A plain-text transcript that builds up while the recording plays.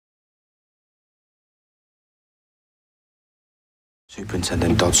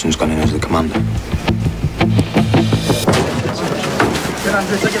Superintendent Dodson's gone in as the commander.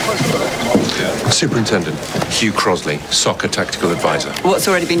 Superintendent, Hugh Crossley, soccer tactical advisor. What's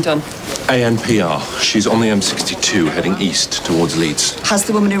already been done? ANPR. She's on the M62 heading east towards Leeds. Has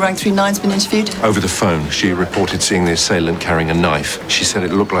the woman who rang 39's been interviewed? Over the phone, she reported seeing the assailant carrying a knife. She said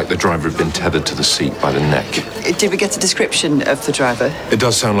it looked like the driver had been tethered to the seat by the neck. Did we get a description of the driver? It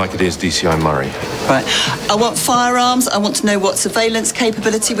does sound like it is DCI Murray. Right. I want firearms. I want to know what surveillance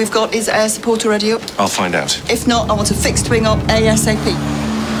capability we've got. Is air support already up? I'll find out. If not, I want a fixed wing up ASAP.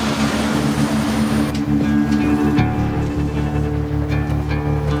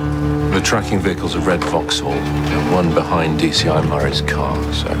 The tracking vehicle's a red Vauxhall, and one behind DCI Murray's car,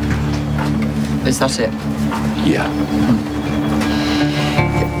 so... Is that it? Yeah.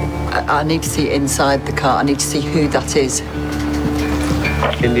 I need to see inside the car. I need to see who that is.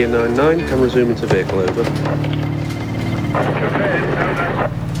 India 99, can resume into vehicle, over.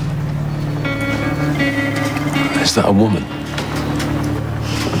 Is that a woman?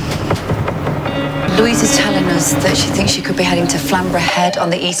 Louise is telling us that she thinks she could be heading to Flamborough Head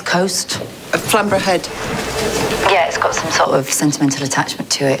on the east coast. Flamborough Head? Yeah, it's got some sort of sentimental attachment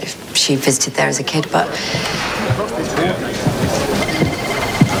to it. She visited there as a kid, but...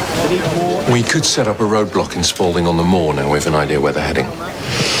 We could set up a roadblock in Spalding on the Moor now we have an idea where they're heading.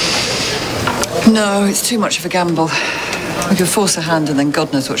 No, it's too much of a gamble. We could force her hand and then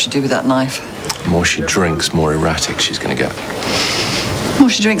God knows what she'd do with that knife. The more she drinks, more erratic she's going to get. The more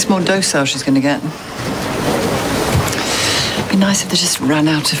she drinks, more docile she's going to get. It'd be nice if they just ran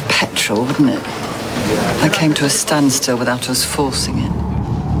out of petrol, wouldn't it? They came to a standstill without us forcing it.